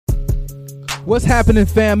What's happening,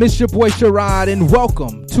 fam? It's your boy Sherrod, and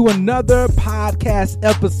welcome to another podcast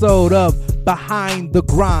episode of Behind the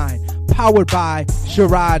Grind, powered by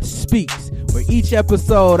Sherrod Speaks, where each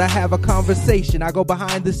episode I have a conversation. I go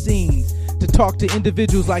behind the scenes to talk to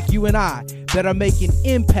individuals like you and I that are making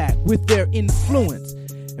impact with their influence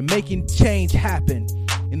and making change happen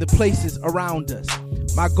in the places around us.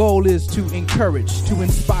 My goal is to encourage, to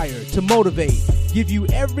inspire, to motivate, give you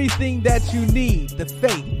everything that you need, the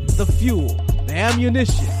faith, the fuel, the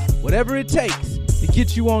ammunition, whatever it takes to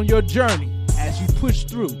get you on your journey as you push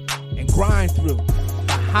through and grind through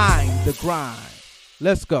behind the grind.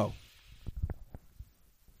 Let's go.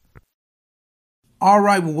 All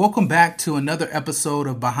right, well, welcome back to another episode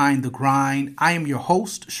of Behind the Grind. I am your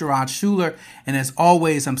host, Sherrod Schuler, and as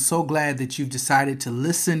always, I'm so glad that you've decided to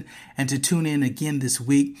listen and to tune in again this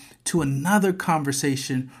week to another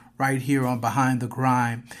conversation right here on Behind the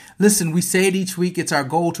Grind. Listen, we say it each week. It's our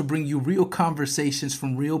goal to bring you real conversations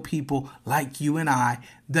from real people like you and I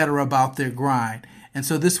that are about their grind. And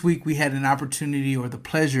so this week we had an opportunity or the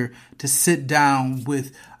pleasure to sit down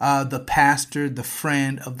with the pastor, the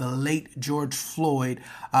friend of the late George Floyd.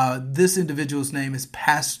 This individual's name is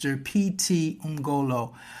Pastor P.T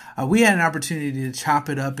Ngwolo. We had an opportunity to chop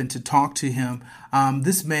it up and to talk to him.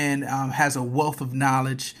 This man has a wealth of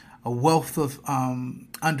knowledge, a wealth of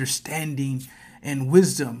understanding and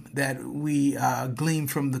wisdom that we glean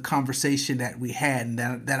from the conversation that we had and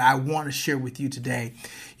that I want to share with you today.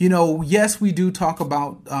 You know, yes, we do talk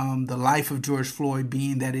about the life of George Floyd,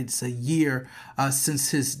 being that it's a year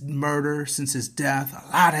since his murder, since his death.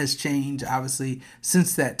 A lot has changed, obviously,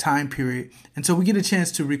 since that time period. And so we get a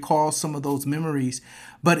chance to recall some of those memories.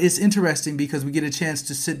 But it's interesting because we get a chance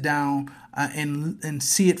to sit down and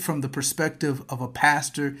see it from the perspective of a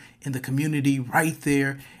pastor in the community right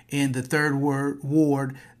there in the Third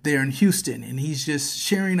Ward there in Houston. And he's just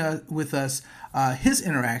sharing with us his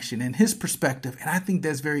interaction and his perspective. And I think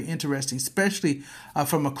that's very interesting, especially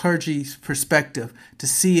from a clergy's perspective, to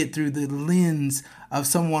see it through the lens of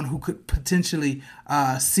someone who could potentially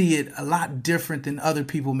see it a lot different than other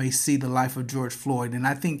people may see the life of George Floyd. And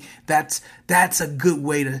I think that's a good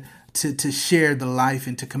way to share the life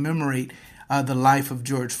and to commemorate the life of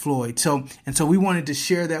George Floyd. So we wanted to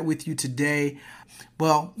share that with you today.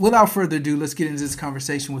 Well, without further ado, let's get into this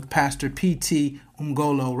conversation with Pastor P.T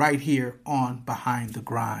Ngwolo right here on Behind the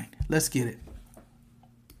Grind. Let's get it.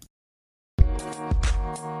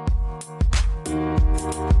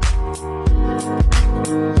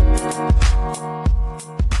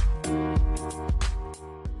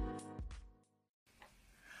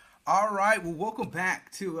 All right, well, welcome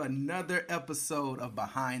back to another episode of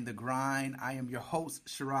Behind the Grind. I am your host,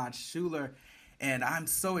 Sherrod Schuler, and I'm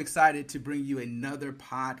so excited to bring you another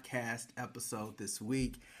podcast episode this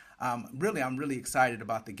week. I'm really excited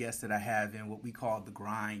about the guest that I have in what we call the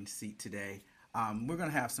grind seat today. We're going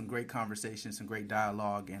to have some great conversations, some great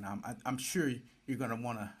dialogue, and I'm sure you're going to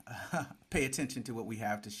want to pay attention to what we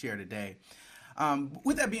have to share today.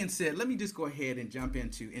 With that being said, let me just go ahead and jump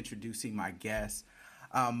into introducing my guest.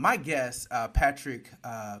 My guest, Patrick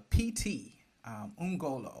P.T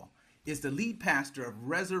Ngwolo, is the lead pastor of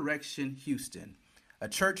Resurrection Houston, a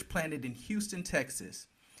church planted in Houston, Texas.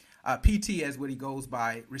 PT, as what he goes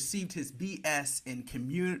by, received his BS in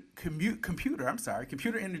computer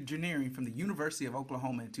engineering from the University of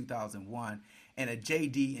Oklahoma in 2001 and a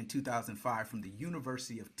JD in 2005 from the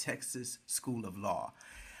University of Texas School of Law.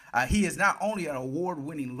 He is not only an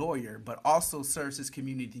award-winning lawyer, but also serves his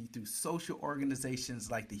community through social organizations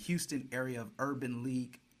like the Houston Area of Urban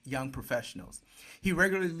League Young Professionals. He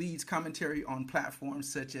regularly leads commentary on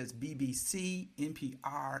platforms such as BBC,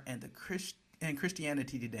 NPR, and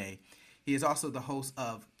Christianity Today. He is also the host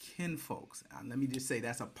of Kinfolk. Let me just say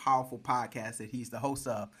that's a powerful podcast that he's the host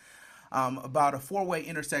of, about a four-way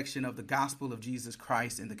intersection of the gospel of Jesus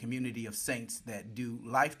Christ and the community of saints that do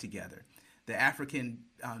life together. The African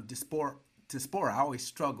diaspora, I always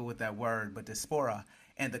struggle with that word, but diaspora,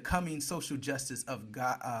 and the coming social justice of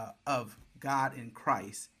God in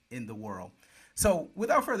Christ in the world. So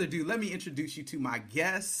without further ado, let me introduce you to my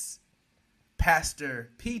guest,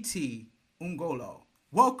 Pastor P.T Ngwolo.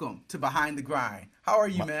 Welcome to Behind the Grind. How are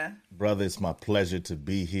you, man? Brother, it's my pleasure to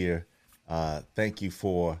be here. Thank you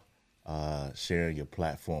for sharing your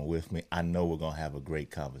platform with me. I know we're going to have a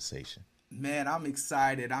great conversation. Man, I'm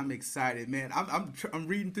excited, man. I'm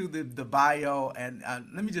reading through the bio, and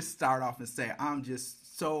let me just start off and say I'm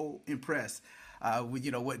just so impressed with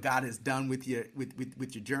what God has done with your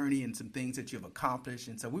journey and some things that you've accomplished.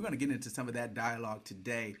 And so we're going to get into some of that dialogue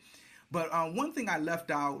today. But one thing I left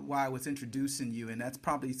out while I was introducing you, and that's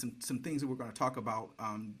probably some things that we're going to talk about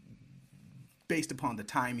based upon the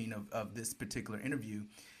timing of this particular interview,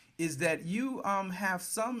 is that you have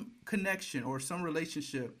some connection or some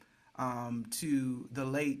relationship to the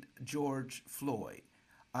late George Floyd.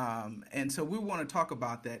 And so we want to talk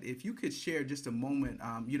about that. If you could share just a moment,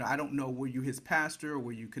 I don't know, were you his pastor or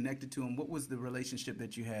were you connected to him? What was the relationship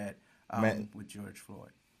that you had with George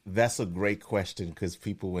Floyd? That's a great question, because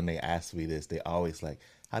people, when they ask me this, they always like,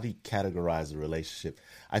 how do you categorize the relationship?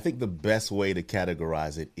 I think the best way to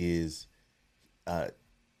categorize it is I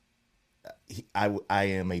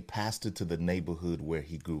am a pastor to the neighborhood where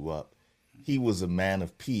he grew up. He was a man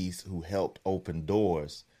of peace who helped open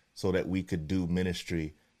doors so that we could do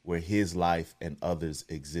ministry where his life and others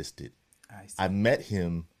existed. I met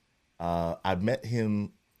him in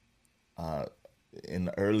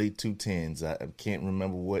the early 2010s. I can't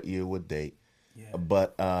remember what year, what date,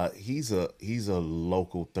 but he's a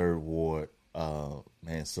local third ward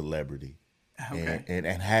celebrity,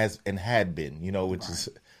 and had been, which is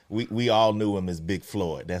we all knew him as Big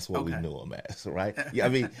Floyd. That's what we knew him as, right? Yeah, I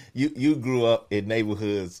mean, you grew up in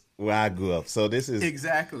neighborhoods where I grew up, so this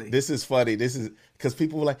is funny. This is because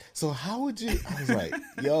people were like, so how would you? I was like,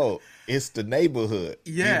 yo, it's the neighborhood.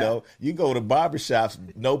 Yeah. You go to barbershops,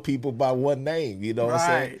 know people by one name, what I'm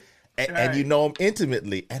saying? And you know them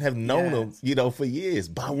intimately and have known them, for years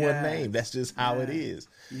by one name. That's just how it is.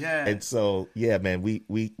 Yeah. And so, man,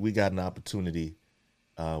 we got an opportunity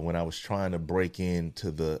when I was trying to break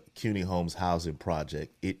into the CUNY Homes housing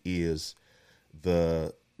project. It is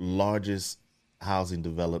the largest housing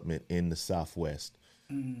development in the Southwest.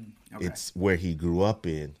 Okay. It's where he grew up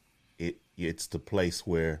in. It's the place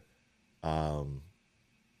where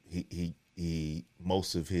he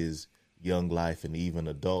most of his young life and even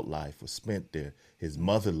adult life was spent there. His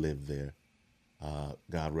mother lived there,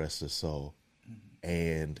 God rest her soul.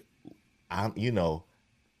 And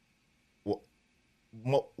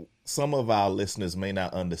some of our listeners may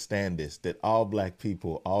not understand this, that all black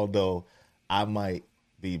people, although I might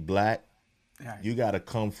be black, you got to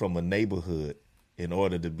come from a neighborhood in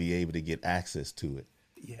order to be able to get access to it.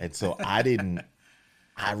 Yeah. And so I'm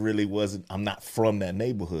not from that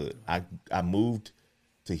neighborhood. I moved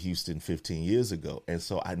to Houston 15 years ago. And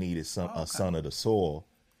so I needed a son of the soil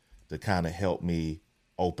to kind of help me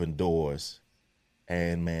open doors.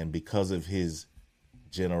 And man, because of his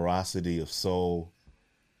generosity of soul,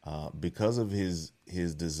 because of his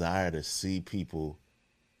desire to see people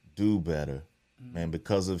do better, man,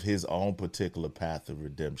 because of his own particular path of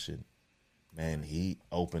redemption, man, he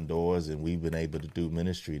opened doors, and we've been able to do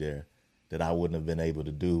ministry there that I wouldn't have been able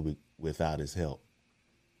to do without his help.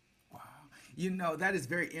 Wow. That is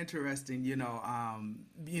very interesting.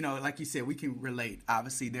 Like you said, we can relate.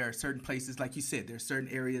 Obviously, there are certain places, like you said, there are certain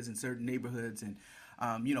areas and certain neighborhoods. And,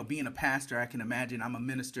 being a pastor, I can imagine I'm a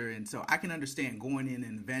minister. And so I can understand going in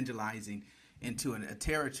and evangelizing into a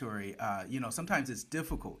territory. Sometimes it's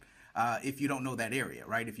difficult if you don't know that area,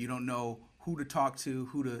 right? If you don't know who to talk to,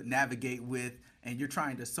 who to navigate with, and you're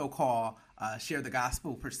trying to so-called share the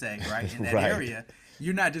gospel per se, right? In that area,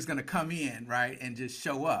 you're not just going to come in, right, and just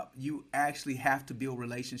show up. You actually have to build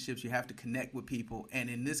relationships. You have to connect with people. And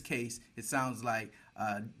in this case, it sounds like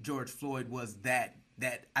George Floyd was that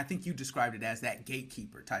I think you described it as that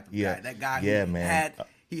gatekeeper type of guy. That guy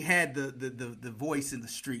who had the voice in the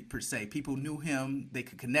street per se. People knew him. They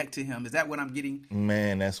could connect to him. Is that what I'm getting?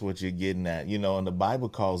 Man, that's what you're getting at. And the Bible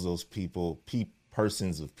calls those people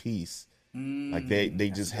persons of peace. Like they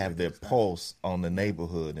just have their pulse on the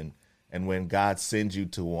neighborhood. And when God sends you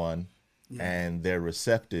to one and they're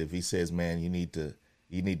receptive, he says, man, you need to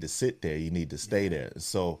sit there. You need to stay there.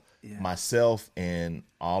 So myself and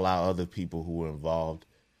all our other people who were involved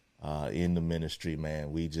in the ministry,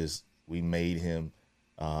 man, we made him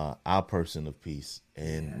our person of peace.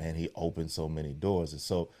 And man, he opened so many doors. And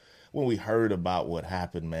so when we heard about what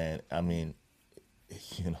happened, man, I mean,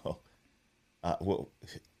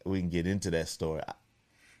 we can get into that story.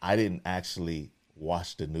 I didn't actually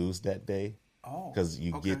watch the news that day because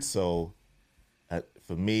get so,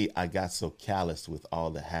 for me, I got so callous with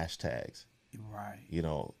all the hashtags, right?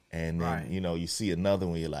 And then, you see another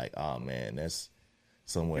one, you're like, oh man, that's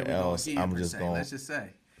somewhere else. I'm just going, let's just say,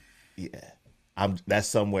 that's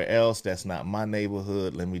somewhere else. That's not my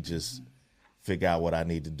neighborhood. Let me just figure out what I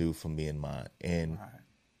need to do for me and mine. And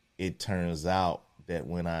it turns out that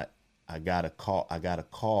when I got a call,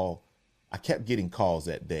 I kept getting calls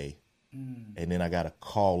that day. And then I got a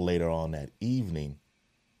call later on that evening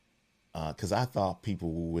because I thought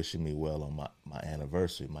people were wishing me well on my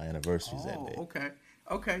anniversary. My anniversary's that day.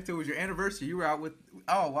 Okay. So it was your anniversary. You were out with,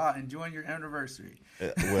 enjoying your anniversary.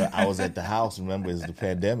 Well, I was at the house. Remember, it was the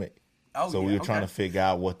pandemic. So we were trying to figure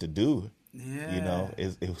out what to do. Yeah.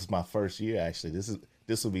 It was my first year actually.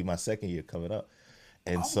 This will be my second year coming up,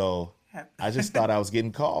 and Oh. so I just thought I was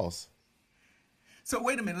getting calls. So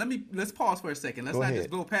wait a minute. Let's pause for a second. Let's Go not just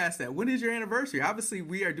ahead. go past that. When is your anniversary? Obviously,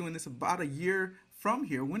 we are doing this about a year from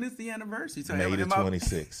here. When is the anniversary? So May the am I?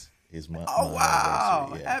 26th is my Oh wow!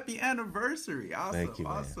 anniversary. Yeah. Happy anniversary! Awesome, Thank you,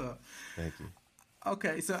 man. awesome. Thank you.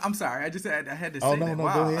 Okay, so I'm sorry. I had to Oh say no, that. no, go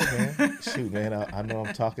Wow. ahead, man. Shoot, man. I know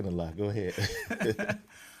I'm talking a lot. Go ahead.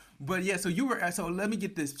 But yeah, so you were. So let me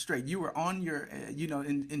get this straight. You were on your,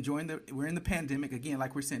 enjoying the. We're in the pandemic again,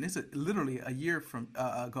 like we're saying. This is literally a year from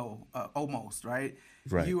ago, almost, right?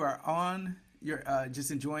 Right. You are on your,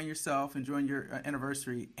 just enjoying yourself, enjoying your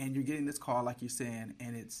anniversary, and you're getting this call, like you're saying,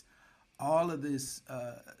 and it's all of this.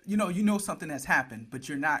 You know something has happened, but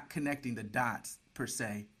you're not connecting the dots per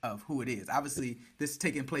se of who it is. Obviously, this is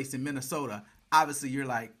taking place in Minnesota. Obviously, you're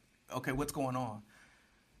like, okay, what's going on?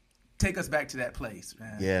 Take us back to that place,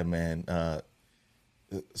 man. Yeah, man.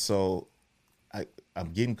 So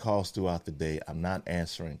I'm getting calls throughout the day. I'm not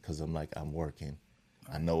answering because I'm working.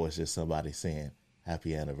 Right. I know it's just somebody saying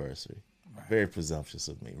happy anniversary. Right. Very presumptuous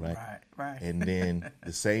of me, right? Right. And then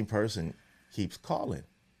the same person keeps calling.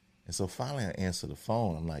 And so finally I answer the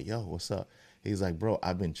phone. I'm like, yo, what's up? He's like, bro,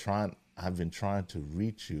 I've been trying to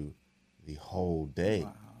reach you the whole day.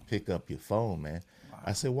 Wow. Pick up your phone, man. Wow.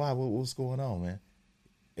 I said, why? What's going on, man?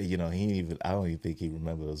 I don't even think he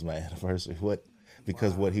remembered it was my anniversary.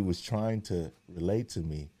 Because what he was trying to relate to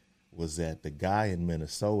me was that the guy in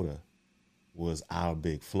Minnesota was our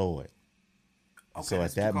Big Floyd. Okay, so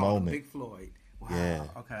at that moment, Big Floyd. Wow. Yeah.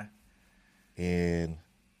 Okay. And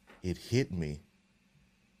it hit me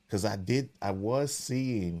because I was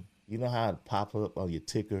seeing, you know how it pop up on your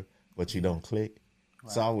ticker, but you don't click.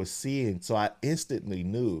 Right. So I was seeing, so I instantly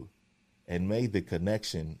knew and made the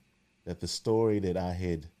connection that the story that I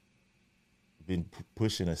had been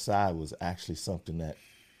pushing aside was actually something that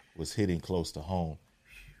was hitting close to home.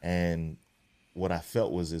 And what I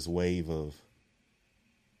felt was this wave of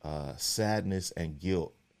sadness and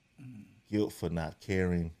guilt. Guilt for not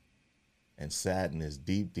caring, and sadness,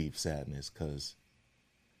 deep, deep sadness, because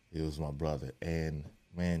it was my brother. And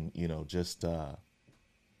man, just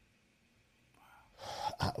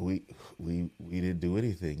we didn't do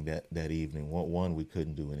anything that evening. One, we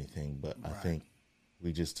couldn't do anything, but right. I think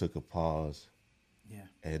we just took a pause. Yeah.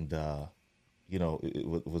 And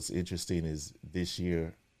what's interesting is this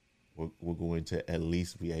year we're going to at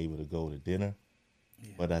least be able to go to dinner.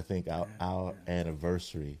 Yeah. But I think our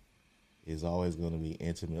anniversary is always going to be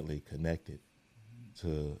intimately connected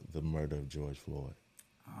to the murder of George Floyd.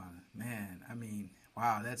 Man, I mean,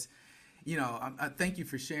 wow, that's, I thank you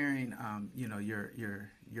for sharing,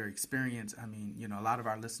 your experience. I mean, a lot of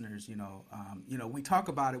our listeners, we talk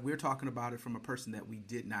about it. We're talking about it from a person that we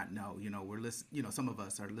did not know. Some of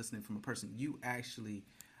us are listening from a person you actually,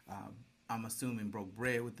 I'm assuming, broke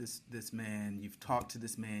bread with this man. You've talked to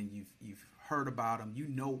this man. You've heard about him. You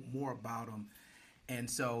know more about him. And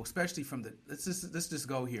so, especially from let's just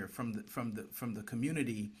go here from the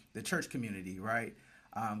community, the church community, right?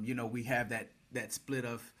 We have that split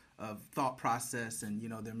of thought process, and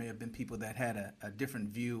there may have been people that had a different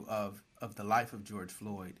view of the life of George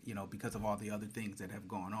Floyd, because of all the other things that have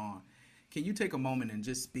gone on. Can you take a moment and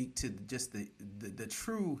just speak to just the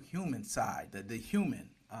true human side, the human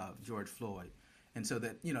of George Floyd? And so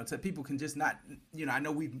that, so people can just not, I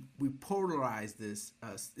know we polarize this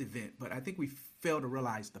event, but I think we fail to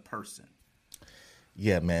realize the person.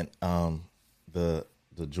 Yeah, man.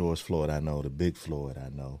 The George Floyd I know, the Big Floyd I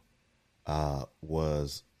know,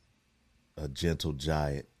 was a gentle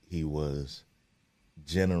giant. He was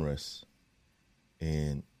generous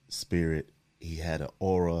in spirit. He had an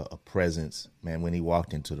aura, a presence. Man, when he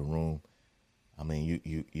walked into the room, I mean,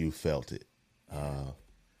 you felt it.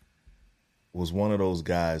 Was one of those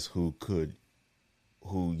guys who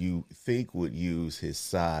you think would use his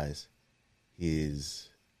size, his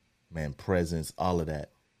presence, all of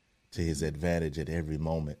that to his advantage at every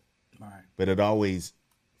moment. Right. But it always,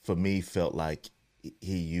 for me, felt like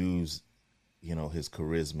he used, his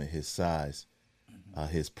charisma, his size,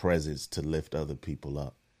 his presence to lift other people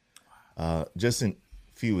up. Just in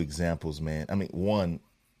few examples, man. I mean, one,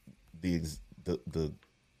 the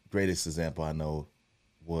greatest example I know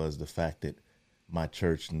was the fact that my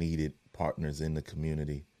church needed partners in the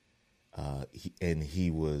community.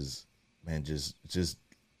 He was, man, just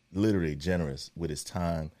literally generous with his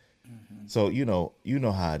time. Mm-hmm. So, you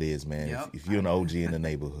know how it is, man. Yep. If you're an OG in the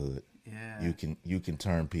neighborhood, yeah. you can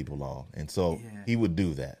turn people on. And so he would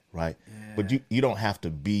do that, right? Yeah. But you don't have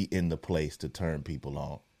to be in the place to turn people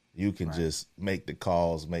on. You can just make the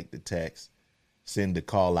calls, make the texts, send the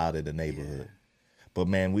call out in the neighborhood. Yeah. But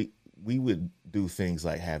man, we would do things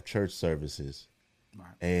like have church services,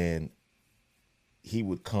 Right. and he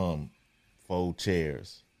would come, fold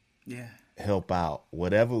chairs, Yeah. help out,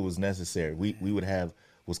 whatever was necessary. We would have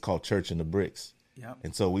what's called church in the bricks. Yep.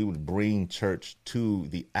 And so we would bring church to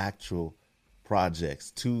the actual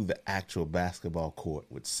projects, to the actual basketball court,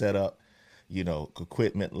 would set up,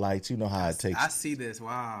 equipment, lights. You know how it takes. I see this.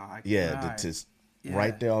 Wow. Just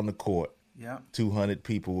right there on the court. Yep. 200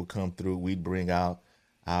 people would come through. We'd bring out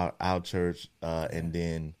our church, and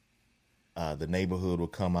then the neighborhood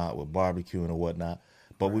would come out with barbecuing or whatnot.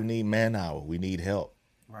 But we need man hour. We need help.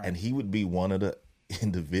 Right. And he would be one of the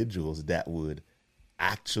individuals that would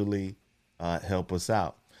actually help us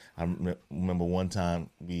out. I remember one time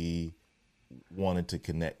we wanted to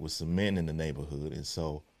connect with some men in the neighborhood, and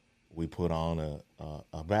so we put on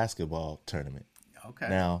a basketball tournament. Okay.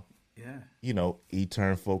 Now, yeah, he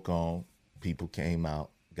turned folk on. People came out,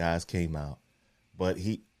 guys came out, but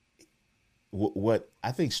what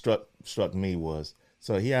I think struck me was,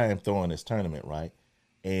 so here I am throwing this tournament, right?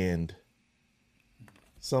 And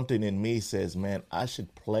something in me says, man, I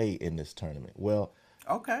should play in this tournament. Well,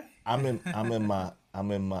 okay. I'm in my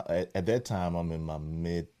at that time I'm in my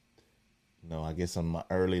my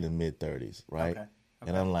early to mid 30s, right? Okay.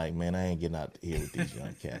 And I'm like, man, I ain't getting out here with these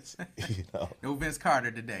young cats. No Vince Carter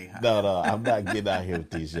today, huh? No, I'm not getting out here with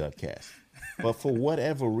these young cats. But for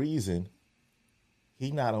whatever reason, he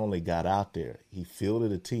not only got out there, he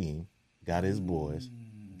fielded a team, got his boys,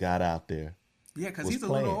 got out there. Yeah, because he's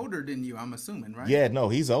a little older than you, I'm assuming, right? Yeah, no,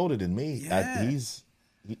 he's older than me. Yeah. He's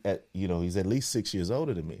at least 6 years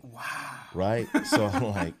older than me. Wow. Right? So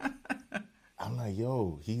I'm like,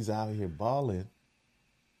 yo, he's out here balling.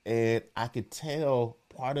 And I could tell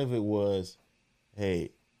part of it was, hey,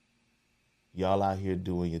 y'all out here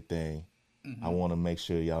doing your thing. Mm-hmm. I want to make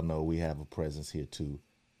sure y'all know we have a presence here too,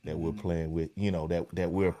 that we're playing with, that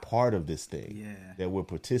we're part of this thing, that we're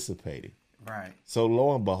participating. Right. So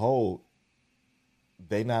lo and behold,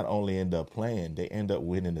 they not only end up playing, they end up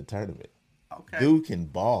winning the tournament. Okay. Dude can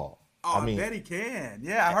ball. Oh, I bet he can.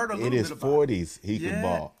 Yeah, I heard a little bit about it. In his 40s, he can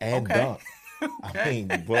ball and dunk. Okay. I mean,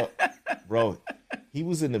 bro, he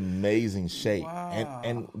was in amazing shape. Wow.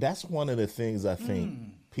 And that's one of the things I think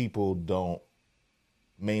people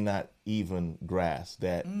may not even grasp,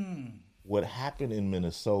 that what happened in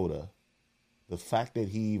Minnesota, the fact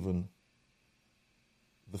that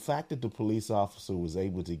the police officer was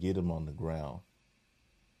able to get him on the ground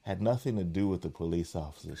had nothing to do with the police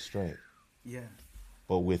officer's strength. Yeah.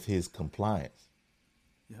 But with his compliance.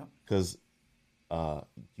 Yeah. Because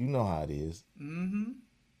you know how it is. Mm-hmm.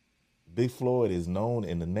 Big Floyd is known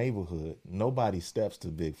in the neighborhood. Nobody steps to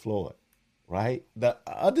Big Floyd, right? You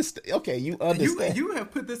understand. You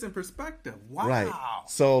have put this in perspective. Wow. Right.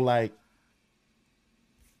 So,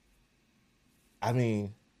 I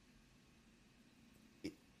mean,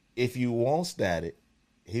 if you won't stat it,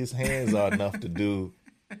 his hands are enough to do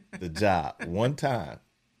the job one time.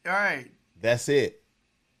 All right. That's it.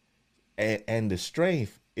 And the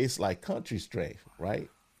strength, it's like country strength, right?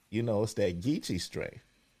 It's that Geechee strength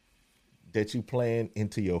that you playing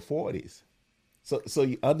into your 40s. So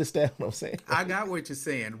you understand what I'm saying? I got what you're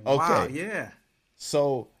saying. Wow, okay. Yeah.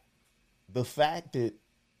 So the fact that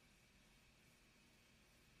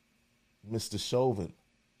Mr. Chauvin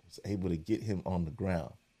was able to get him on the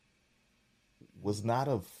ground was not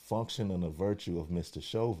a function and a virtue of Mr.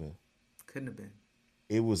 Chauvin. Couldn't have been.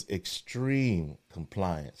 It was extreme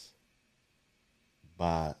compliance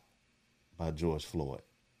by George Floyd.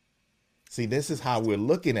 See, this is how we're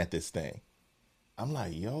looking at this thing. I'm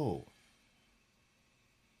like, yo,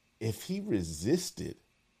 if he resisted,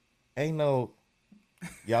 ain't no,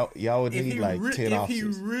 y'all would need 10 officers. If he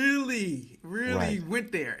really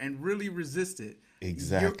went there and really resisted.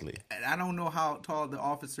 Exactly. And I don't know how tall the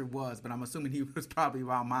officer was, but I'm assuming he was probably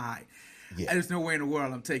around my height. Yeah. There's no way in the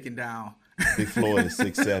world I'm taking down. Big Floyd is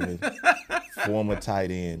 6'7", former tight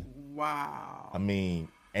end. Wow. I mean,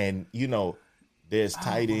 and there's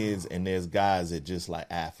tight ends and there's guys that just like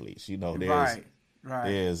athletes. There's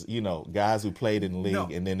there's guys who played in the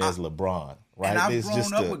league, and then there's LeBron. Right. And I've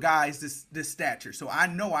grown up with guys this stature, so I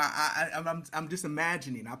know I'm just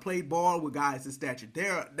imagining. I played ball with guys this stature.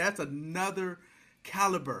 That's another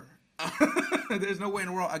caliber. There's no way in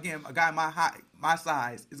the world. Again, a guy my height, my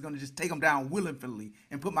size, is going to just take him down willingly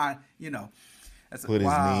and put his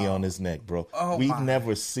knee on his neck, bro. We've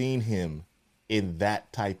never seen him in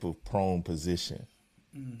that type of prone position.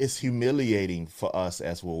 It's humiliating for us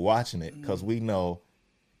as we're watching it, because we know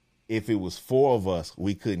if it was four of us,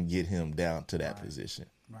 we couldn't get him down to that position.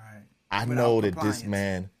 Right. I know that this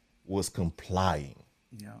man was complying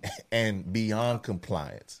and beyond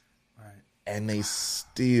compliance. Right. and they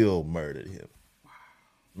still murdered him.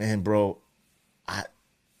 Man, bro,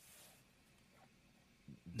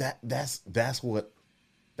 that's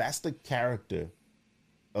the character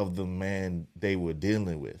of the man they were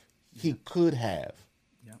dealing with. He could have,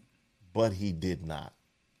 but he did not.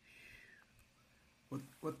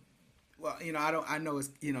 Well, I know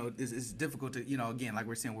it's difficult to, again, like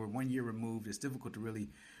we're saying, we're 1 year removed. It's difficult to really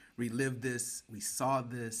relive this. We saw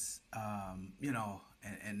this,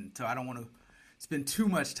 and so I don't want to spend too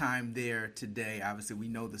much time there today. Obviously, we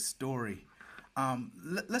know the story.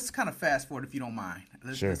 Let's kind of fast forward, if you don't mind.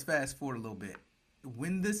 Let's fast forward a little bit.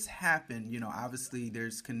 When this happened, obviously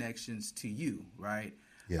there's connections to you, right?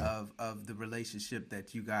 Yeah. Of the relationship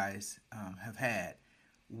that you guys have had.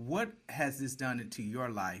 What has this done into your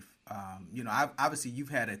life? Obviously you've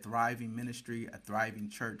had a thriving ministry, a thriving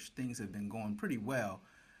church. Things have been going pretty well.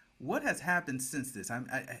 What has happened since this?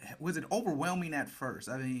 Was it overwhelming at first?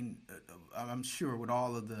 I mean, I'm sure with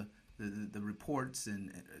all of the reports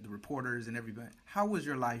and the reporters and everybody. How was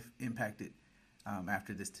your life impacted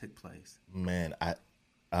after this took place? Man,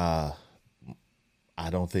 I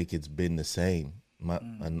don't think it's been the same.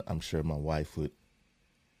 I'm sure my wife would.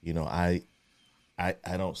 I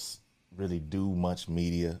don't really do much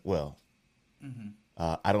media. Well,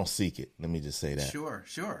 I don't seek it. Let me just say that. Sure,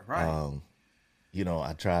 right.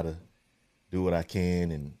 I try to do what I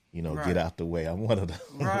can and get out the way. I'm one of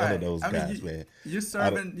those guys, man. You're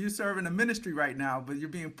serving a ministry right now, but you're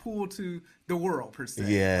being pulled to the world per se.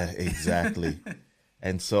 Yeah, exactly.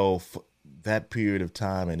 And so for that period of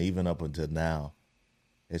time, and even up until now,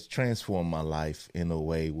 it's transformed my life in a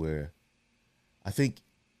way where I think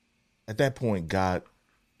at that point, God,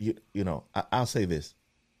 I'll say this.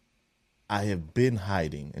 I have been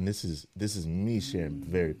hiding, and this is me sharing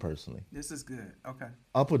very personally. This is good. Okay.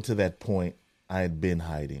 Up until that point, I had been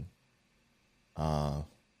hiding. I've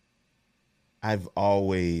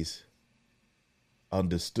always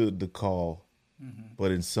understood the call,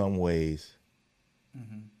 but in some ways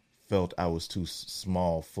felt I was too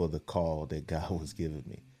small for the call that God was giving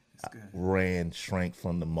me. Shrank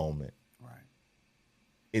from the moment. Right.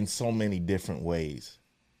 In so many different ways.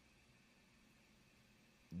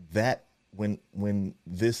 That when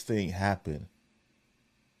this thing happened,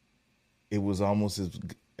 it was almost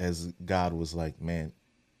as God was like, man,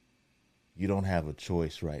 you don't have a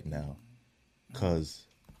choice right now, because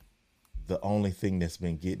the only thing that's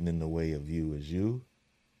been getting in the way of you is you,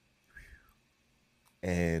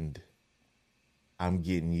 and I'm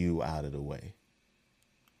getting you out of the way.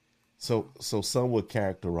 So some would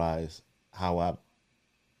characterize how I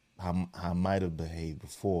might have behaved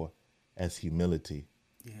before as humility.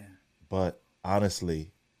 Yeah. But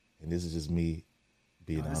honestly, and this is just me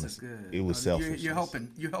being honest, it was selfishness. You're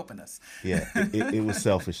helping us. Yeah, it was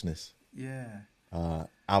selfishness. Yeah.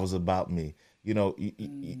 I was about me. We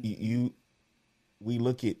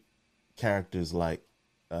look at characters like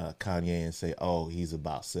Kanye and say, oh, he's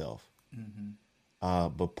about self.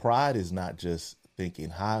 But pride is not just thinking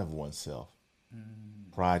high of oneself.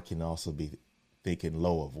 Pride can also be thinking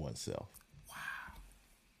low of oneself.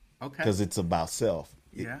 Wow. Okay. Because it's about self.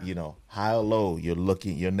 Yeah. High or low,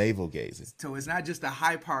 you're navel gazing. So it's not just the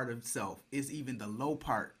high part of self; it's even the low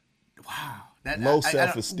part. Wow. Low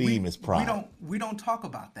self-esteem is pride. We don't talk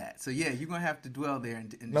about that. So yeah, you're gonna have to dwell there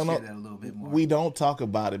and share that a little bit more. We don't talk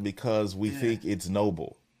about it because we think it's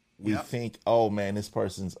noble. We think, oh man, this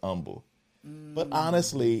person's humble. But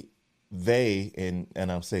honestly, they and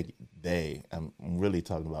I'm saying they, I'm really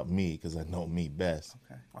talking about me because I know me best.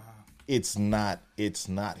 Okay. Wow. It's not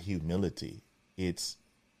humility. It's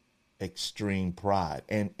extreme pride.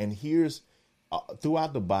 And here's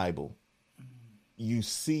throughout the Bible, you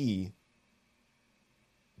see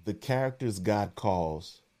the characters God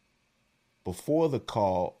calls. Before the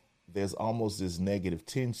call, there's almost this negative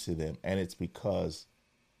tinge to them, and it's because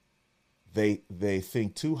they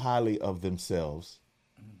think too highly of themselves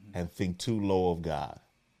and think too low of God.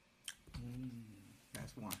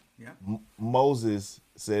 That's one. Yeah. Moses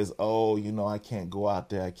says, oh, I can't go out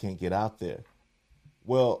there. I can't get out there.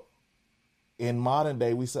 Well, in modern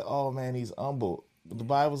day, we say, oh, man, he's humble. But the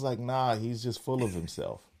Bible's like, nah, he's just full of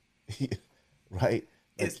himself. Right?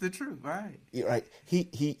 It's the truth, right? Right.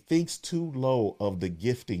 He thinks too low of the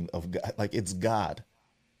gifting of God. Like, it's God.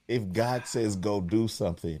 If God says go do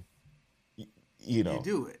something, you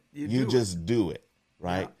do it. You just do it,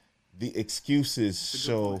 right? Yeah. The excuses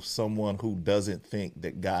show someone who doesn't think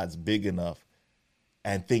that God's big enough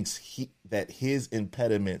and thinks that his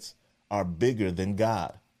impediments are bigger than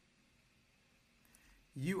God.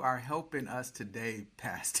 You are helping us today,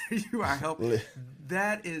 Pastor. You are helping.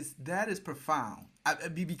 That is profound.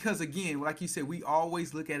 Because again, like you said, we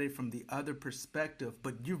always look at it from the other perspective,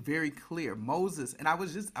 but you're very clear. Moses, and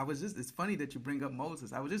it's funny that you bring up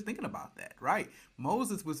Moses. I was just thinking about that, right?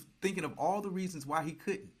 Moses was thinking of all the reasons why he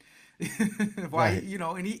couldn't. Why, Right.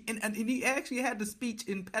 and he actually had the speech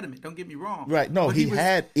impediment. Don't get me wrong. Right. No, But he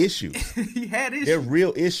had issues. he had issues. They're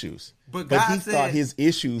real issues. But But God he said, thought his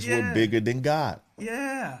issues were yeah. bigger than God.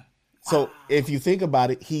 Yeah. So if you think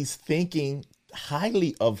about it, he's thinking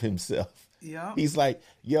highly of himself. Yeah. He's like,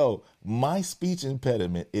 yo, my speech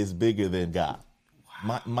impediment is bigger than God.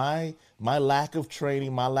 My lack of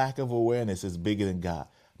training, my lack of awareness is bigger than God.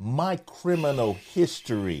 My criminal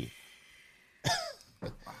history, Wow,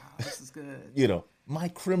 this is good. my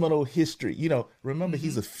criminal history, remember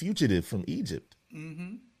he's a fugitive from Egypt,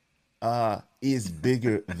 is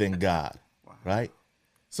bigger than God. Right?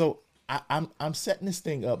 So I'm setting this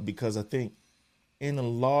thing up because I think in a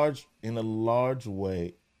large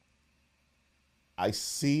way, I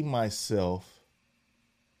see myself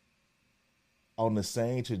on the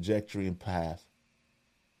same trajectory and path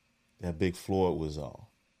that Big Floyd was on.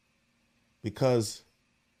 Because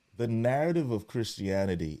the narrative of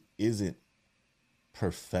Christianity isn't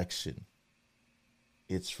perfection,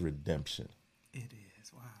 it's redemption. It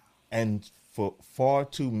is. Wow. And for far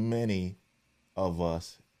too many of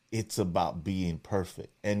us, it's about being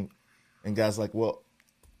perfect. And God's like, well,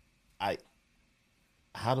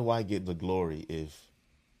 how do I get the glory if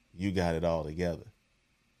you got it all together?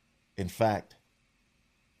 In fact,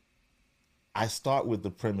 I start with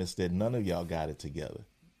the premise that none of y'all got it together,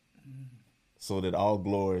 so that all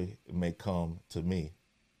glory may come to me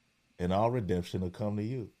and all redemption will come to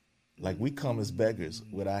you. Like we come as beggars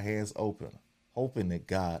with our hands open, hoping that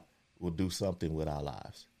God will do something with our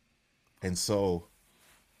lives. And so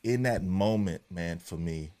in that moment, man, for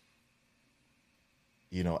me,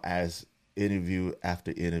 as interview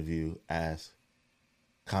after interview, as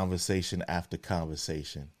conversation after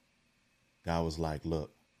conversation, God was like,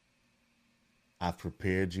 look, I've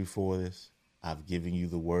prepared you for this. I've given you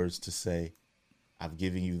the words to say. I've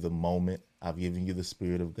given you the moment. I've given you the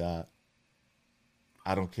Spirit of God.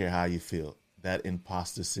 I don't care how you feel. That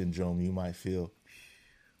imposter syndrome you might feel,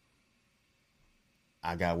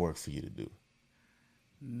 I got work for you to do.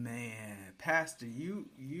 Man, Pastor, you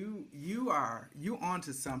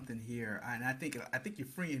onto something here, and I think you're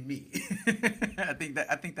freeing me. I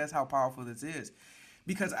think that's how powerful this is,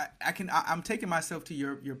 because I'm taking myself to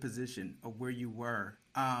your position of where you were.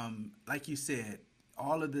 Like you said,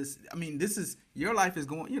 all of this. I mean, this is your life is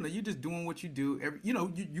going. You're just doing what you do.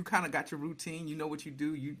 You kind of got your routine. You know what you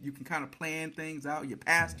do. You can kind of plan things out. You're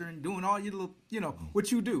pastoring, doing all your little,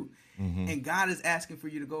 what you do, and God is asking for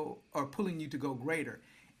you to go or pulling you to go greater.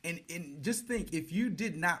 And just think, if you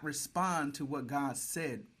did not respond to what God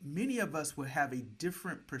said, many of us would have a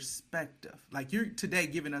different perspective. Like you're today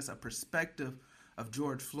giving us a perspective of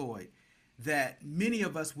George Floyd that many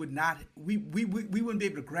of us would not, we wouldn't be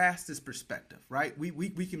able to grasp this perspective, right?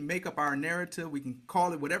 We can make up our narrative. We can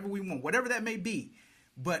call it whatever we want, whatever that may be.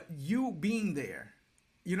 But you being there,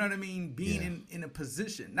 you know what I mean? Being in a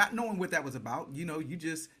position, not knowing what that was about, you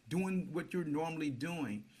just doing what you're normally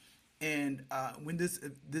doing. And when this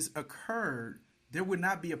occurred, there would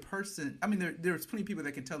not be a person. I mean, there's plenty of people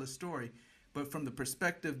that can tell the story, but from the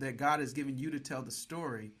perspective that God has given you to tell the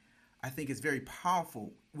story, I think it's very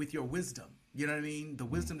powerful with your wisdom. You know what I mean? The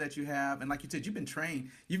wisdom that you have, and like you said, you've been trained.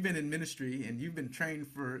 You've been in ministry, and you've been trained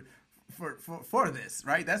for this,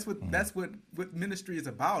 right? That's what ministry is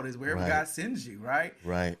about, is wherever God sends you, right?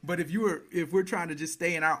 Right. But if we're trying to just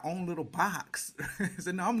stay in our own little box,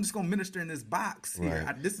 so no, I'm just going to minister in this box here.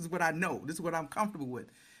 Right. This is what I know. This is what I'm comfortable with.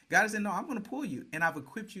 God is saying, no, I'm going to pull you, and I've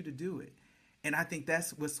equipped you to do it. And I think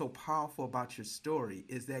that's what's so powerful about your story,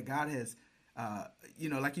 is that God has,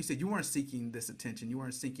 like you said, you weren't seeking this attention. You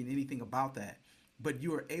weren't seeking anything about that, but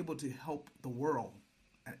you were able to help the world.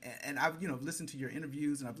 And I've listened to your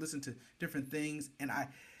interviews, and I've listened to different things, and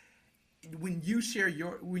when you share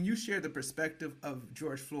the perspective of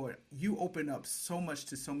George Floyd, you open up so much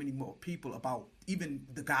to so many more people about even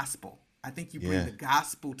the gospel. I think you bring the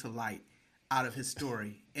gospel to light out of his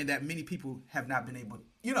story, and that many people have not been able.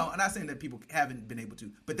 I'm not saying that people haven't been able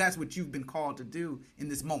to, but that's what you've been called to do in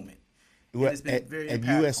this moment. Well, and it's been very and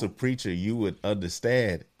impactful. you as a preacher, you would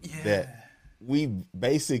understand that we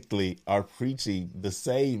basically are preaching the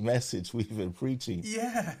same message we've been preaching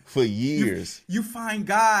for years. You find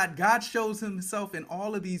God shows himself in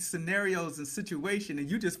all of these scenarios and situations,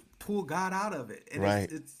 and you just pull God out of it. And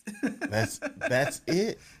right. That's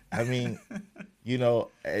it. I mean,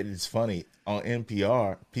 and it's funny, on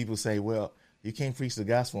NPR, people say, well, you can't preach the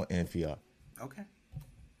gospel on NPR. Okay.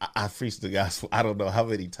 I preached the gospel, I don't know how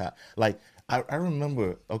many times. Like, I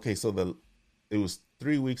remember. Okay, so it was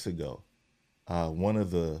 3 weeks ago. One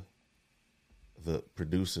of the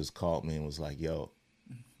producers called me and was like, "Yo,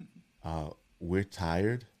 we're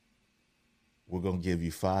tired. We're gonna give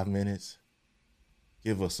you 5 minutes.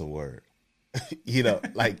 Give us a word."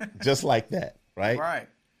 Like just like that, right? Right.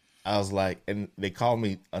 I was like, and they called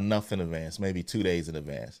me enough in advance, maybe 2 days in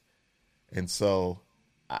advance. And so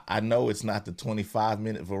I know it's not the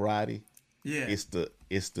 25-minute variety. Yeah. It's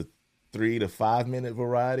the 3 to 5 minute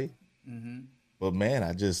variety. But man,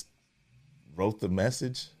 I just wrote the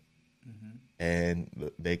message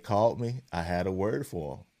and they called me. I had a word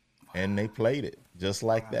for them and they played it just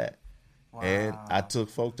like that. Wow. And I took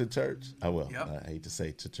folk to church. Yep. I hate to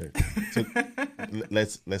say to church.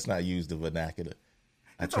 Let's not use the vernacular.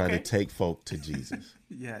 I It's try okay. to take folk to Jesus.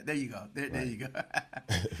 Yeah, there you go. There you go.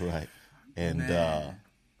 Right. And, Man.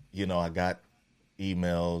 I got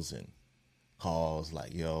emails and calls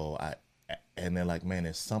like, and they're like, man,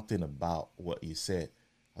 there's something about what you said.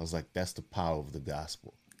 I was like, that's the power of the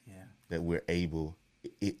gospel. Yeah. That we're able,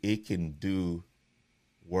 it can do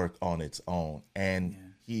work on its own. And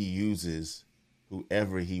he uses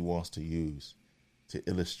whoever he wants to use to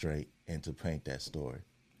illustrate and to paint that story.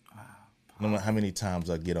 Wow. No matter how many times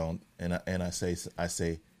I get on and I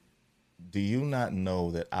say, do you not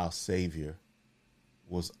know that our Savior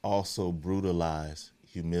was also brutalized,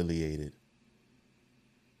 humiliated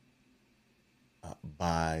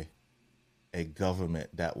by a government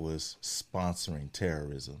that was sponsoring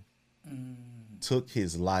terrorism, took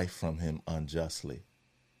his life from him unjustly,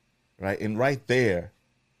 right? And right there,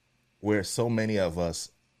 where so many of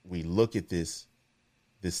us, we look at this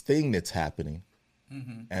thing that's happening,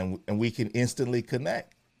 and we can instantly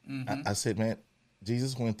connect. I said, man,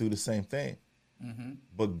 Jesus went through the same thing,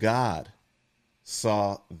 but God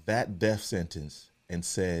saw that death sentence and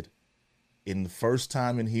said, in the first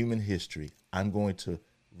time in human history, I'm going to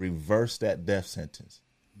reverse that death sentence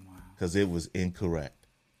because it was incorrect.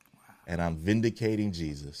 Wow. And I'm vindicating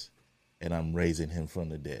Jesus and I'm raising him from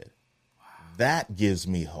the dead. Wow. That gives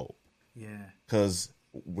me hope. Yeah. Because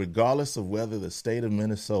regardless of whether the state of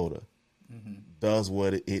Minnesota does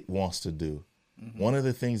what it wants to do, one of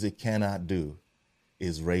the things it cannot do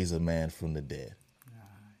is raise a man from the dead.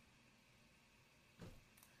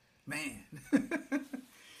 Man.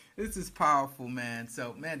 This is powerful, man.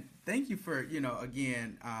 So, man, thank you for,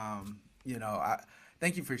 again,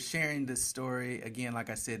 thank you for sharing this story. Again, like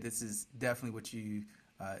I said, this is definitely what you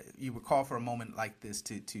were called for a moment like this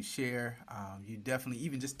to share. You definitely,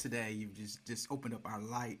 even just today, you've just opened up our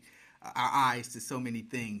eyes to so many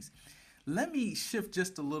things. Let me shift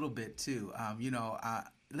just a little bit too.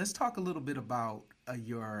 Let's talk a little bit about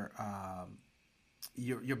your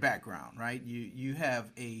background, right?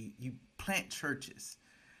 You plant churches.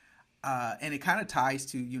 And it kind of ties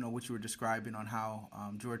to, what you were describing on how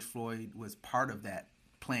George Floyd was part of that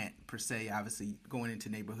plant per se, obviously going into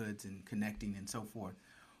neighborhoods and connecting and so forth.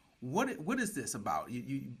 What is this about?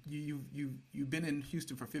 You've been in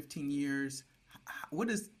Houston for 15 years. What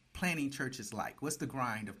is planting churches like? What's the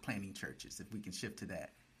grind of planting churches, if we can shift to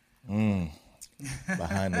that?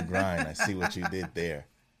 Behind the grind. I see what you did there.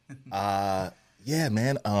 Yeah,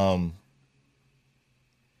 man.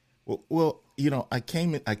 Well, I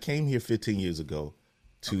came here 15 years ago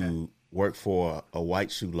to work for a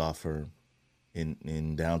white shoe law firm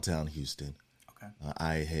in downtown Houston. Okay.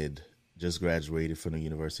 I had just graduated from the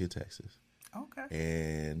University of Texas. Okay.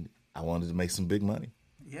 And I wanted to make some big money.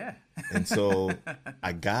 Yeah. And so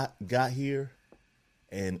I got here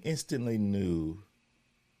and instantly knew,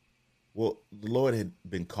 well, the Lord had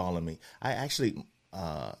been calling me. I actually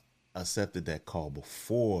accepted that call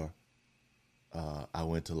before I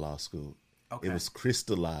went to law school. Okay. It was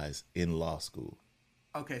crystallized in law school.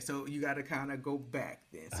 Okay, so you got to kind of go back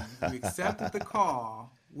then. So you accepted the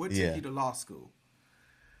call. What took you to law school?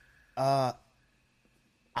 I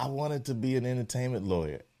wanted to be an entertainment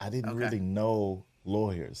lawyer. I didn't really know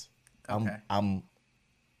lawyers. Okay. I'm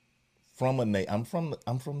from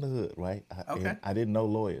the hood, right? I didn't know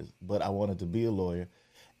lawyers, but I wanted to be a lawyer,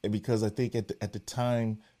 and because I think at the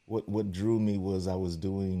time, what drew me was I was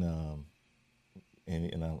doing.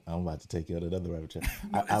 And I'm about to take you out another rabbit trail.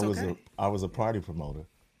 I was a party promoter.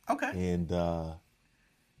 Okay. And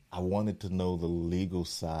I wanted to know the legal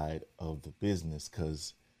side of the business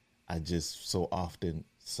because I just so often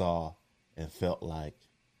saw and felt like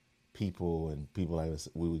people like us,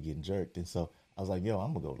 we were getting jerked. And so I was like, yo,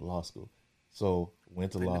 I'm going to go to law school. So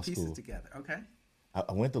went to law school. Pieces together. Okay.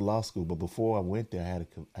 I went to law school, but before I went there, I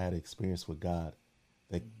had an experience with God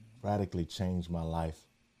that radically changed my life.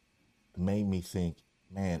 Made me think,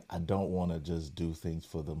 man, I don't want to just do things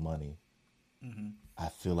for the money. I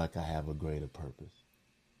feel like I have a greater purpose.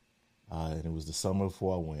 And it was the summer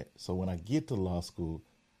before I went. So when I get to law school,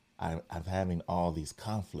 I'm having all these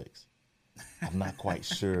conflicts. I'm not quite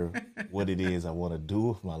sure what it is I want to do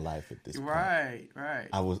with my life at this point. Right.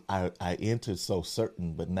 I entered so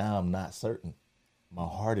certain, but now I'm not certain. My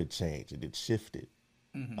heart had changed. It had shifted.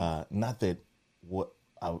 Not that what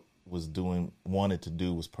I was wanted to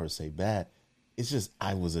do was per se bad. It's just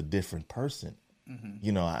I was a different person.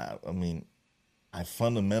 You know, I mean, I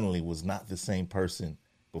fundamentally was not the same person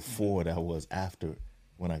before that I was after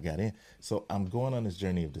when I got in. So I'm going on this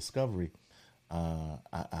journey of discovery.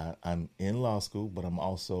 I'm in law school, but I'm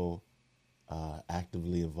also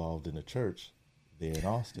actively involved in a church there in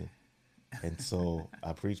Austin. And so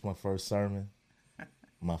I preached my first sermon,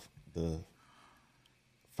 the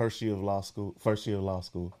first year of law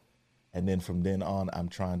school. And then from then on, I'm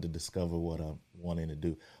trying to discover what I'm wanting to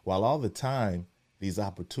do. While all the time, these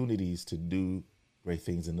opportunities to do great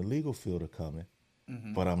things in the legal field are coming.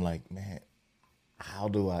 But I'm like, man, how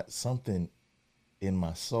do something in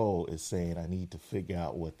my soul is saying I need to figure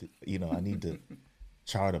out I need to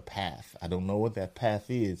chart a path. I don't know what that path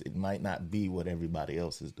is. It might not be what everybody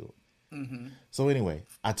else is doing. So anyway,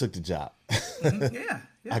 I took the job. Yeah.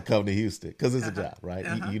 I come to Houston because it's a job, right?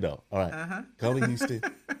 You know, all right. Come to Houston.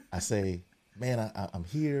 I say, man, I'm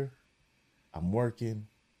here. I'm working.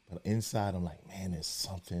 But inside, I'm like, man, there's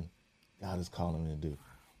something God is calling me to do.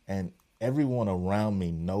 And everyone around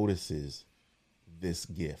me notices this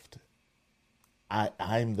gift.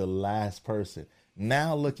 I'm the last person.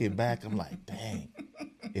 Now looking back, I'm like, dang,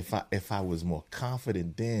 if I was more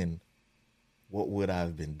confident then, what would I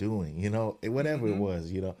have been doing? You know, whatever it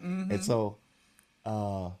was, you know. And so,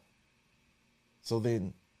 so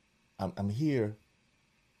then I'm here.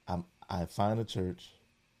 I find a church.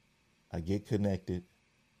 I get connected.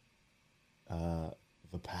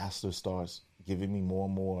 The pastor starts giving me more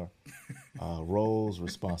and more roles,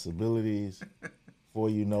 responsibilities. Before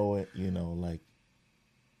you know it, you know, like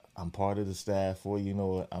I'm part of the staff. Before you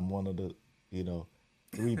know it, I'm one of the,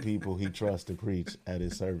 3 people he trusts to preach at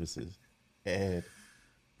his services. And,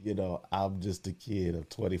 I'm just a kid of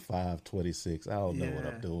 25, 26. I don't know what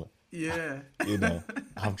I'm doing. Yeah.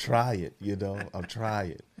 I'm trying, I'm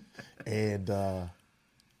trying. And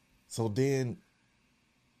so then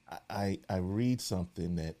I read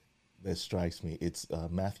something that strikes me. It's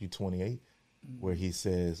Matthew 28, where he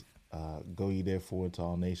says, go ye therefore to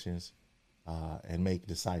all nations and make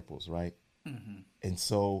disciples, right? And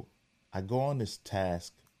so I go on this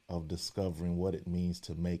task of discovering what it means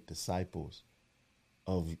to make disciples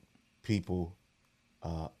of people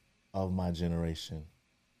of my generation,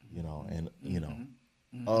 and,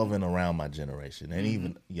 of and around my generation and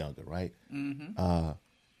even younger, right?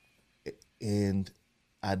 And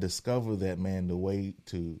I discover that, man, the way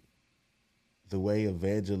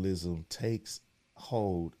evangelism takes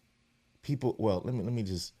hold, people, well, let me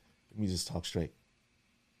just talk straight.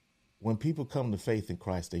 When people come to faith in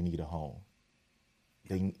Christ, they need a home.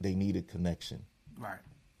 They need a connection. Right.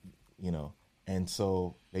 And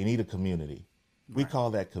so they need a community. Right. We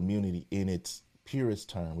call that community in its purest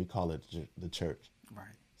term. We call it the church. Right.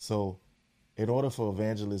 So in order for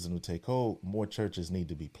evangelism to take hold, more churches need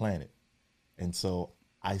to be planted. And so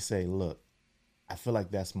I say, look, I feel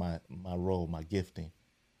like that's my role, my gifting.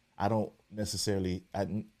 I don't necessarily,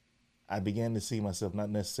 I began to see myself not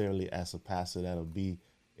necessarily as a pastor that'll be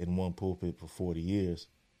in one pulpit for 40 years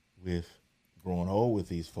with growing old with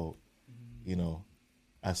these folk.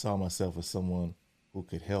 I saw myself as someone who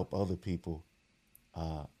could help other people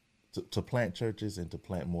to plant churches and to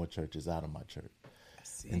plant more churches out of my church.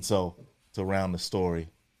 And so to round the story,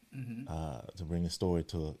 to bring the story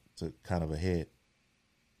to kind of a head,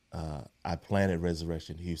 I planted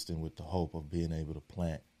Resurrection Houston with the hope of being able to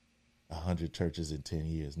plant 100 churches in 10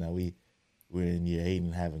 years. Now we're in year 8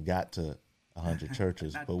 and haven't got to 100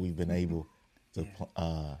 churches, but we've been able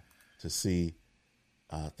to see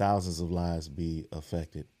thousands of lives be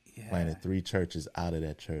affected. Planted 3 churches out of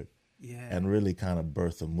that church, and really kind of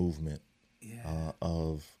birth a movement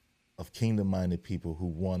of kingdom-minded people who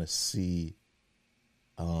want to see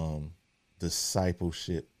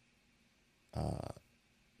discipleship,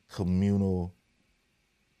 communal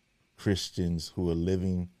Christians who are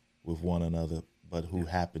living with one another, but who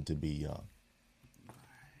happen to be young.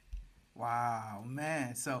 Wow,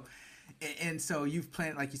 man. So you've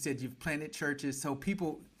planted, like you said, you've planted churches. So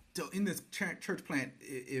so in this church plant,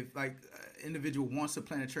 if like an individual wants to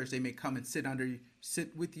plant a church, they may come and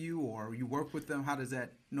sit with you, or you work with them. How does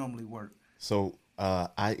that normally work? So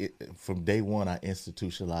from day one, I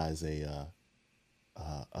institutionalized a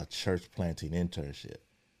church planting internship.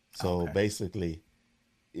 So basically,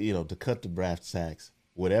 to cut the brass tacks,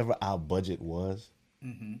 whatever our budget was,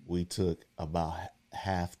 we took about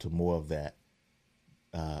half to more of that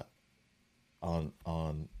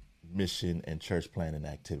on mission and church planning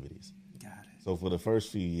activities. Got it. So for the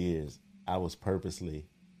first few years, I was purposely,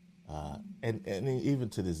 and even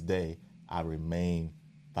to this day, I remain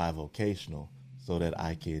bivocational so that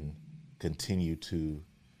I can continue to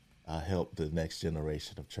help the next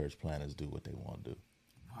generation of church planners do what they want to do.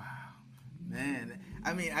 Wow, man.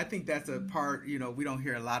 I mean, I think that's a part, we don't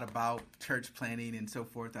hear a lot about church planning and so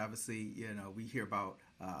forth. Obviously, we hear about,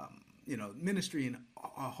 ministry in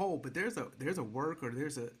a whole, but there's a work, or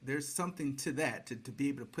there's something to that, to be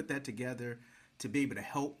able to put that together, to be able to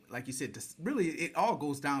help, like you said, really it all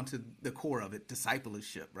goes down to the core of it,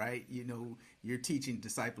 discipleship, right? You're teaching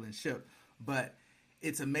discipleship, but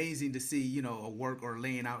it's amazing to see, a work or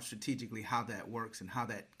laying out strategically how that works and how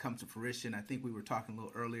that comes to fruition. I think we were talking a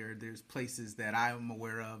little earlier, there's places that I'm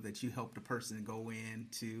aware of that you helped a person go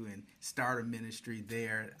into and start a ministry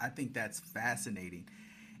there. I think that's fascinating.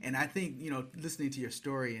 And I think, listening to your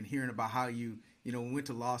story and hearing about how you, went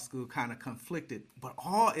to law school kind of conflicted, but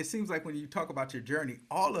it seems like when you talk about your journey,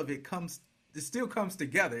 all of it still comes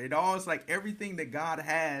together. It all is like everything that God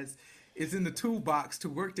has is in the toolbox to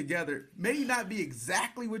work together. May not be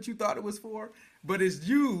exactly what you thought it was for, but it's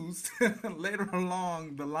used later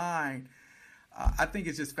along the line. I think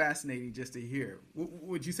it's just fascinating just to hear.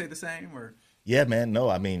 Would you say the same, or? Yeah, man. No,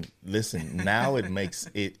 I mean, listen. Now it makes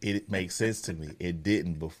it makes sense to me. It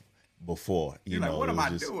didn't before. You're like, what am I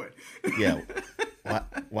doing? Yeah.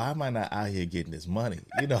 Why am I not out here getting this money?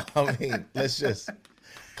 I mean, let's just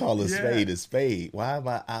call a spade a spade. Why am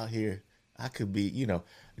I out here? I could be,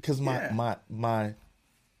 because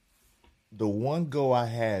the one goal I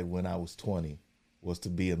had when I was 20 was to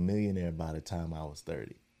be a millionaire by the time I was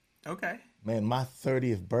 30. Okay. Man, my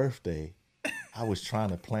 30th birthday, I was trying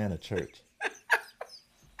to plan a church.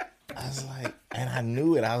 I was like, and I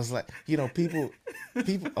knew it. I was like, people.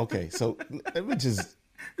 Okay, so let me just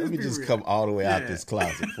come all the way out this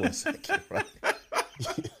closet for a second, right?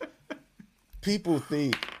 People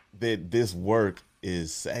think that this work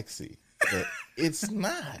is sexy, but it's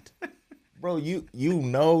not, bro. You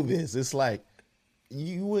know this. It's like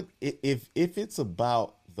you would if it's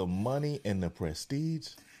about the money and the prestige.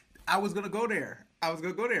 I was gonna go there.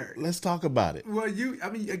 Let's talk about it. Well,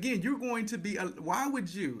 again, you're going to be why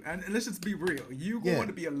would you? And let's just be real. You're going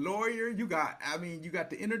to be a lawyer. You got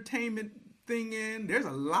the entertainment thing in. There's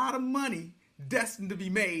a lot of money destined to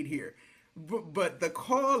be made here. But the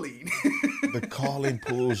calling. The calling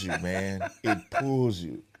pulls you, man. It pulls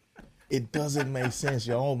you. It doesn't make sense.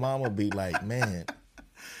 Your own mama be like, man,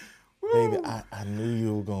 baby, I knew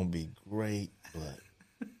you were going to be great, but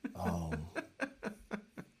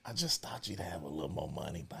I just thought you'd have a little more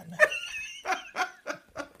money by now.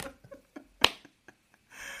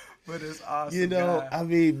 But it's awesome. I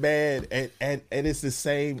mean, man, and it's the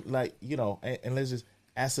same, like, and let's just,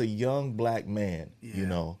 as a young black man,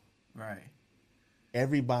 right.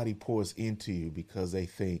 Everybody pours into you because they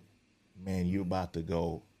think, man, you're about to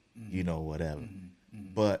go, whatever.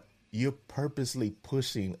 But you're purposely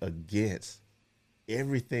pushing against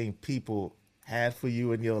everything people had for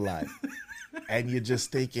you in your life. And you're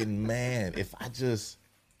just thinking, man,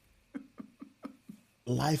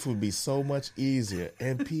 life would be so much easier,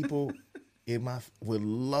 and people would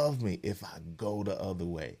love me if I go the other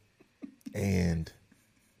way. And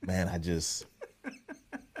man, I've just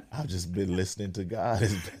been listening to God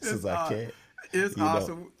as best as I can. It's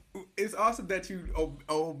awesome. It's awesome that you're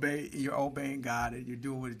obeying God and you're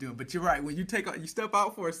doing what you're doing. But you're right. When you step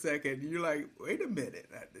out for a second, you're like, wait a minute.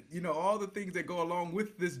 All the things that go along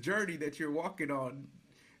with this journey that you're walking on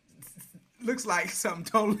looks like something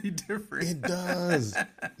totally different. It does.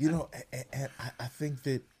 And I think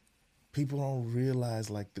that people don't realize,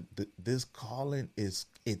 like, this calling it's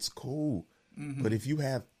cool. Mm-hmm. But if you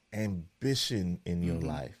have ambition in your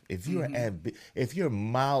life, if you're if you're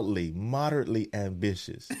moderately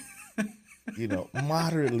ambitious,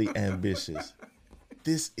 moderately ambitious,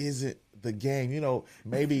 this isn't the game.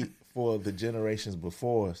 Maybe for the generations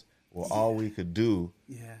before us, all we could do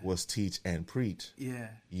was teach and preach. Yeah.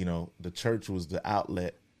 The church was the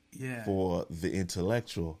outlet for the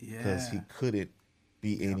intellectual because he couldn't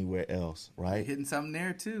be anywhere else, right? You're hitting something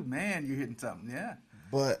there too, man. You're hitting something, yeah.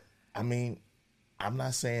 But I mean, I'm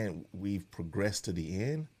not saying we've progressed to the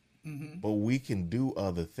end, but we can do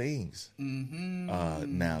other things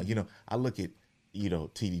now. I look at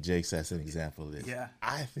T.D. Jakes as an example of this. Yeah.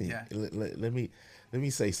 I think let me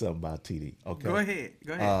say something about T.D. Okay, go ahead.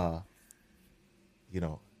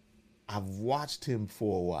 I've watched him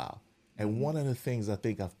for a while, and one of the things I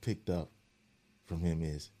think I've picked up from him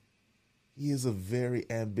is he is a very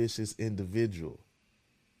ambitious individual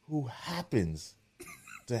who happens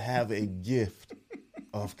to have a gift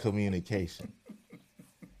of communication.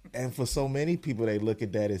 And for so many people, they look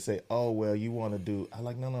at that and say, oh, well, you want to do, I'm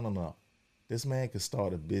like, no. This man could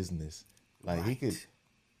start a business. Like he could,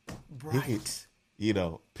 you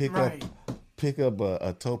know, pick up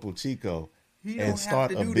a Topo Chico and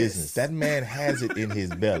start a business. That man has it in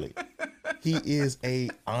his belly. He is a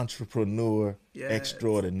entrepreneur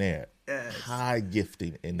extraordinaire. Yes. High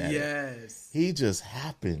gifting in that. Yes. He just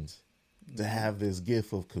happens to have this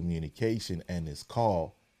gift of communication and this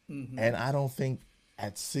call. Mm-hmm. And I don't think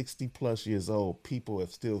at 60 plus years old, people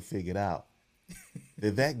have still figured out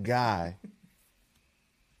that guy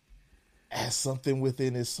has something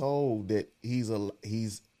within his soul that he's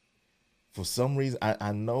for some reason,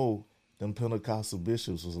 I know them Pentecostal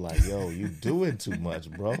bishops was like, yo, you doing too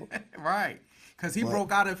much, bro. Right. Because he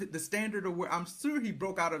broke out of the standard of I'm sure he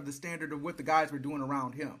broke out of the standard of what the guys were doing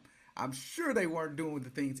around him. I'm sure they weren't doing the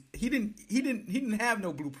things. He didn't have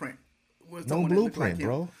no blueprint. No blueprint, like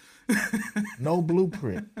bro. No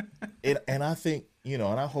blueprint. And I think, you know,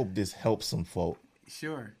 and I hope this helps some folk.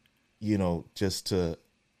 Sure. You know, just to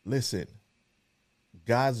listen,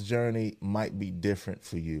 God's journey might be different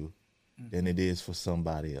for you than it is for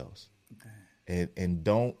somebody else. Okay. And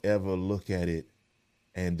don't ever look at it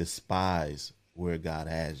and despise where God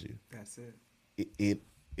has you. That's it.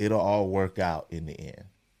 It'll all work out in the end.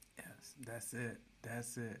 Yes,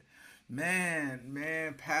 that's it.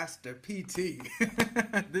 Man, Pastor P.T.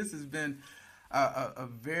 This has been a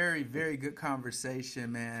very, very good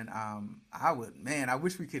conversation, man. I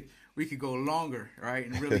wish we could go longer, right,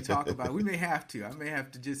 and really talk about it. We may have to. I may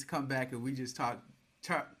have to just come back and we just talk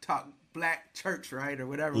black church, right, or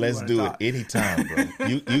whatever. Let's do it anytime, bro.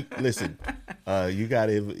 You listen. You got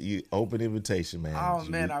open invitation, man. Oh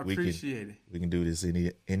man, I appreciate it. We can do this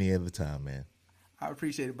any other time, man. I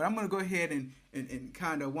appreciate it, but I'm going to go ahead and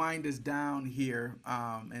kind of wind us down here.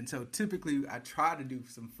 And so typically I try to do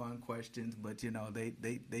some fun questions, but you know they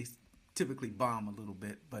typically bomb a little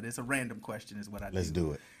bit. But it's a random question, is what I do. Let's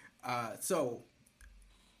do it. So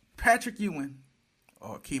Patrick Ewing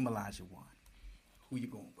or Akeem Olajuwon, who you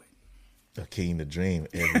going with? Akeem the Dream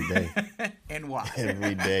every day. And why?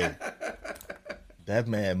 Every day. That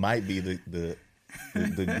man might be the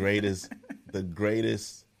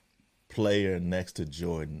greatest player next to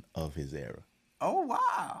Jordan of his era. Oh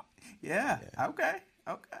wow. Yeah. Okay.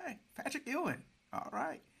 Patrick Ewing. All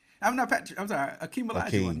right. I'm not Patrick. I'm sorry. Akeem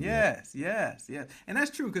Olajuwon. Yes. And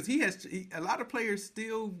that's true because a lot of players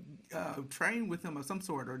still train with him of some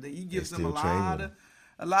sort, or he gives them a lot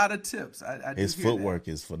of tips. His footwork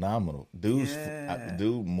is phenomenal. Dude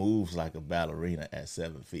moves like a ballerina at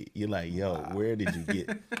 7 feet. You're like, yo, where did you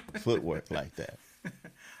get footwork like that?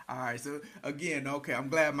 All right, so again, okay, I'm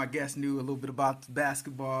glad my guest knew a little bit about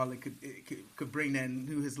basketball and could bring that and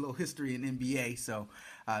knew his little history in NBA. So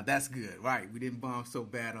that's good, right? We didn't bomb so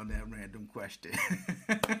bad on that random question.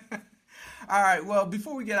 All right, well,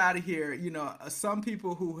 before we get out of here, you know, some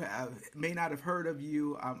people who may not have heard of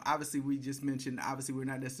you, obviously we just mentioned, obviously we're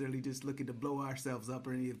not necessarily just looking to blow ourselves up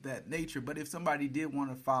or any of that nature, but if somebody did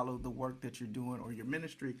want to follow the work that you're doing or your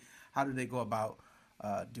ministry, how do they go about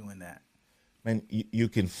doing that? Man, you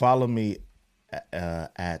can follow me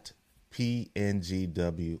at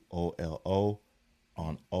PNGWOLO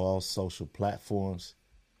on all social platforms.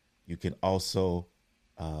 You can also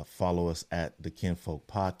follow us at the Kinfolk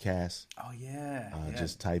Podcast. Oh, yeah.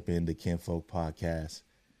 Just type in the Kinfolk Podcast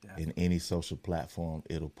in any social platform.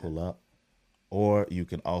 It'll pull up. Or you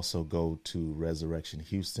can also go to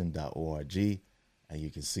resurrectionhouston.org and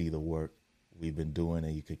you can see the work we've been doing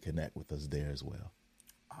and you can connect with us there as well.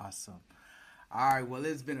 Awesome. All right, well,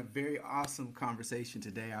 it's been a very awesome conversation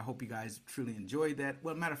today. I hope you guys truly enjoyed that.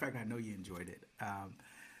 Well, matter of fact, I know you enjoyed it. I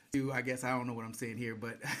guess I don't know what I'm saying here,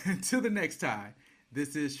 but until the next time,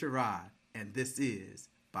 this is Sherrod, and this is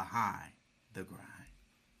Behind the Grind.